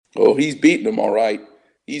Oh, he's beating them, all right.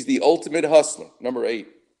 He's the ultimate hustler, number 8.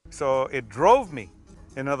 So it drove me,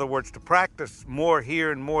 in other words, to practice more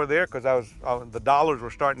here and more there because the dollars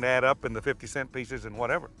were starting to add up in the 50-cent pieces and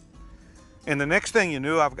whatever. And the next thing you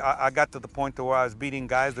knew, I got to the point to where I was beating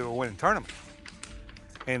guys that were winning tournaments.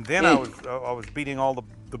 And then I was beating all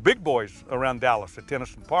the big boys around Dallas at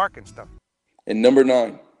Tennyson Park and stuff. And number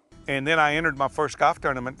 9. And then I entered my first golf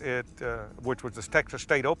tournament, which was the Texas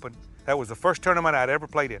State Open. That was the first tournament I'd ever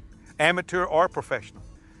played in, amateur or professional.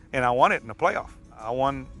 And I won it in the playoff. I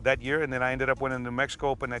won that year, and then I ended up winning the New Mexico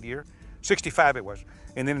Open that year. 65 it was.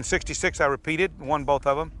 And then in 66 I repeated, won both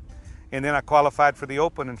of them. And then I qualified for the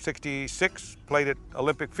Open in 66, played at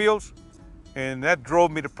Olympic Fields. And that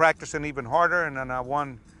drove me to practicing even harder. And then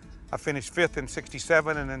I finished 5th in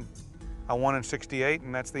 67, and then I won in 68,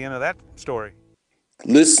 and that's the end of that story.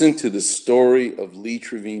 Listen to the story of Lee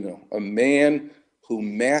Trevino, a man who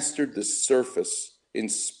mastered the surface in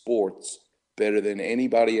sports better than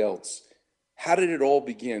anybody else. How did it all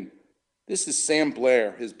begin? This is Sam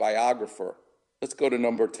Blair, his biographer. Let's go to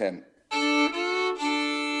number 10.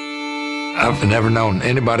 I've never known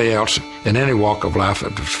anybody else in any walk of life to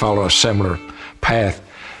follow a similar path,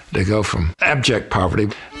 to go from abject poverty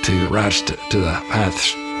to rise to the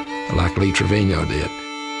heights like Lee Trevino did.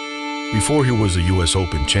 Before he was a U.S.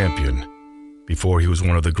 Open champion, before he was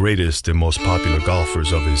one of the greatest and most popular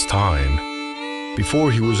golfers of his time,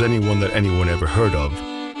 before he was anyone that anyone ever heard of,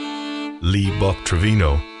 Lee Buck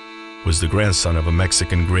Trevino was the grandson of a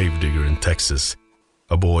Mexican gravedigger in Texas,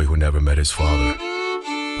 a boy who never met his father,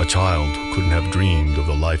 a child who couldn't have dreamed of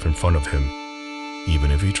the life in front of him,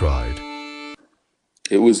 even if he tried.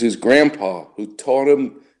 It was his grandpa who taught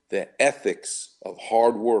him the ethics of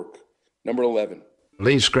hard work. Number 11.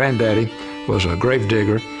 Lee's granddaddy was a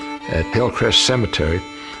gravedigger at Hillcrest Cemetery,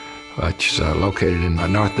 which is located in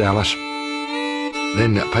North Dallas.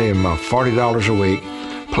 Then they pay him $40 a week,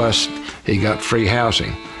 plus he got free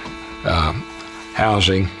housing.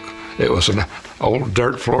 It was an old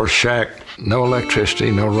dirt floor shack, no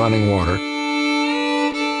electricity, no running water.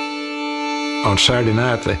 On Saturday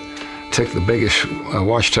night, they took the biggest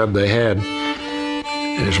wash tub they had,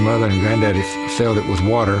 and his mother and granddaddy filled it with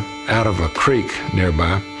water out of a creek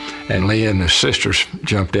nearby, and Lee and his sisters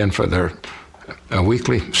jumped in for their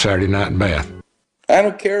weekly Saturday night bath. I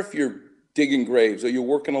don't care if you're digging graves or you're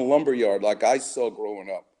working a lumber yard like I saw growing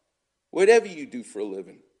up. Whatever you do for a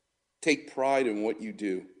living, take pride in what you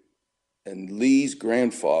do. And Lee's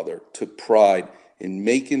grandfather took pride in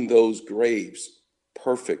making those graves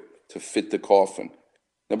perfect to fit the coffin.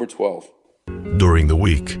 Number 12. During the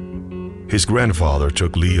week, his grandfather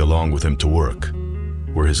took Lee along with him to work,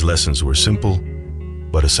 where his lessons were simple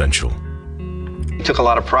but essential. He took a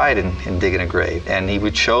lot of pride in digging a grave, and he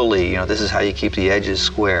would show Lee, this is how you keep the edges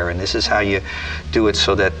square, and this is how you do it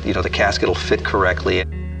so that, the casket will fit correctly.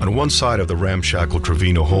 On one side of the ramshackle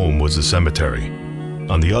Trevino home was the cemetery.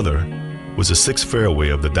 On the other was the sixth fairway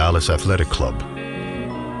of the Dallas Athletic Club,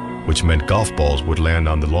 which meant golf balls would land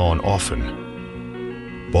on the lawn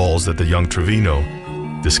often. Balls that the young Trevino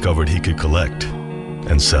discovered he could collect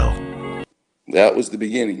and sell. That was the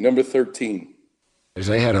beginning. Number 13.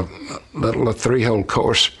 They had a little 3-hole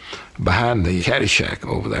course behind the caddy shack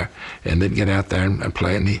over there, and they'd get out there and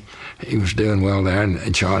play, and he was doing well there and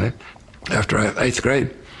enjoying it. After 8th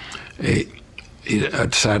grade, he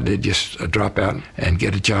decided to just drop out and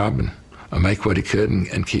get a job and make what he could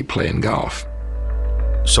and keep playing golf.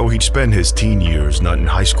 So he'd spend his teen years not in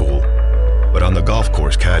high school, but on the golf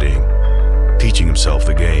course caddying, teaching himself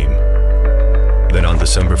the game. Then on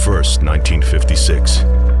December 1st, 1956,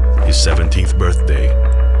 his 17th birthday,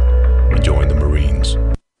 he joined the Marines.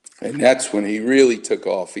 And that's when he really took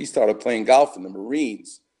off. He started playing golf in the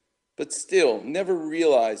Marines, but still never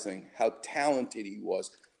realizing how talented he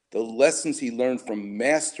was. The lessons he learned from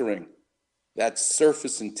mastering that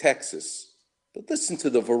surface in Texas. But listen to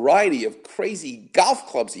the variety of crazy golf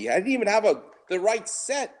clubs he had. He didn't even have the right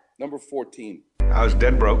set. Number 14. I was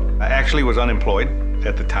dead broke. I actually was unemployed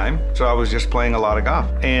at the time, so I was just playing a lot of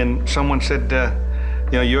golf. And someone said,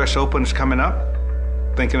 U.S. Open's coming up,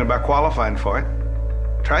 thinking about qualifying for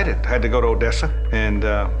it. Tried it. Had to go to Odessa and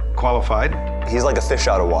qualified. He's like a fish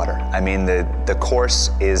out of water. I mean, the course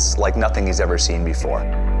is like nothing he's ever seen before.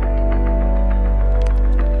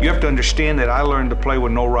 You have to understand that I learned to play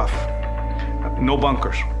with no rough, no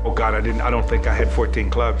bunkers. Oh God, I don't think I had 14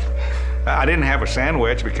 clubs. I didn't have a sand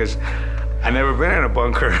wedge because I never been in a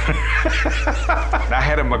bunker. I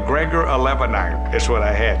had a McGregor 11 iron. That's what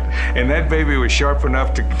I had. And that baby was sharp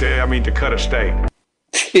enough to cut a steak.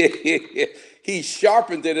 He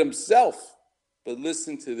sharpened it himself. But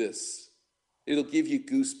listen to this. It'll give you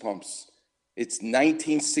goosebumps. It's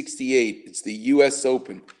 1968. It's the U.S.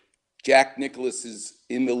 Open. Jack Nicklaus is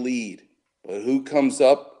in the lead. But who comes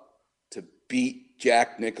up to beat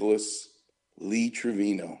Jack Nicklaus? Lee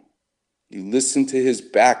Trevino. You listen to his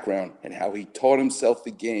background and how he taught himself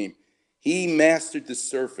the game. He mastered the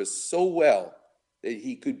surface so well that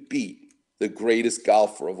he could beat the greatest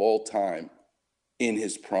golfer of all time in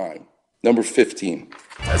his prime. Number 15.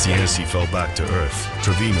 As Hennessy fell back to earth,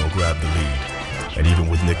 Trevino grabbed the lead, and even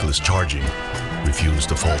with Nicklaus charging, refused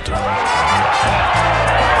to falter.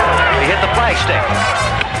 He hit the flagstick.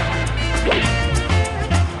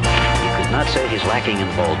 You could not say he's lacking in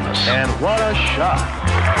boldness. And what a shot.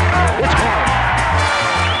 It's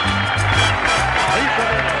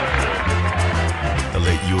The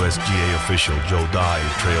late USGA official Joe Dye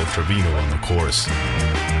trailed Trevino on the course.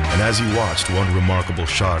 And as he watched one remarkable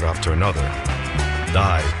shot after another,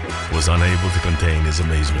 Dye was unable to contain his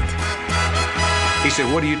amazement. He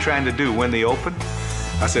said, "What are you trying to do, win the Open?"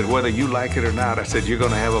 I said, "Whether you like it or not," I said, "you're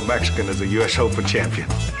going to have a Mexican as a U.S. Open champion."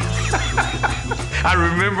 I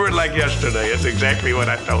remember it like yesterday. It's exactly what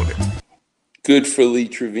I told him. Good for Lee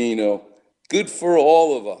Trevino. Good for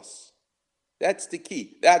all of us. That's the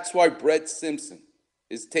key. That's why Brett Simpson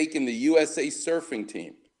is taking the USA surfing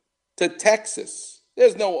team to Texas.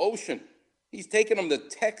 There's no ocean. He's taking them to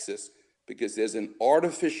Texas because there's an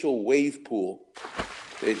artificial wave pool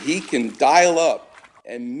that he can dial up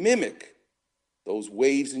and mimic those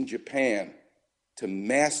waves in Japan to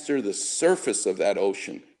master the surface of that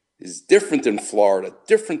ocean. Is different than Florida,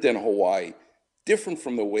 different than Hawaii, different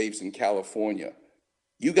from the waves in California.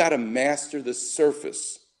 You got to master the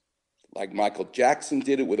surface, like Michael Jackson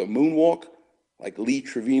did it with a moonwalk, like Lee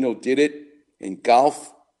Trevino did it in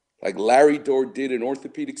golf, like Larry Dohr did in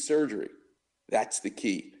orthopedic surgery. That's the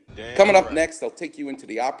key. Coming up next, I'll take you into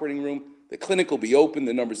the operating room. The clinic will be open.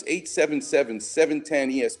 The number's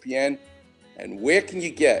 877-710-ESPN. And where can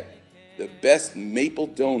you get the best maple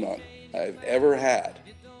donut I've ever had?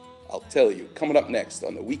 I'll tell you, coming up next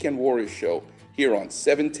on the Weekend Warriors Show here on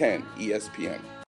 710 ESPN.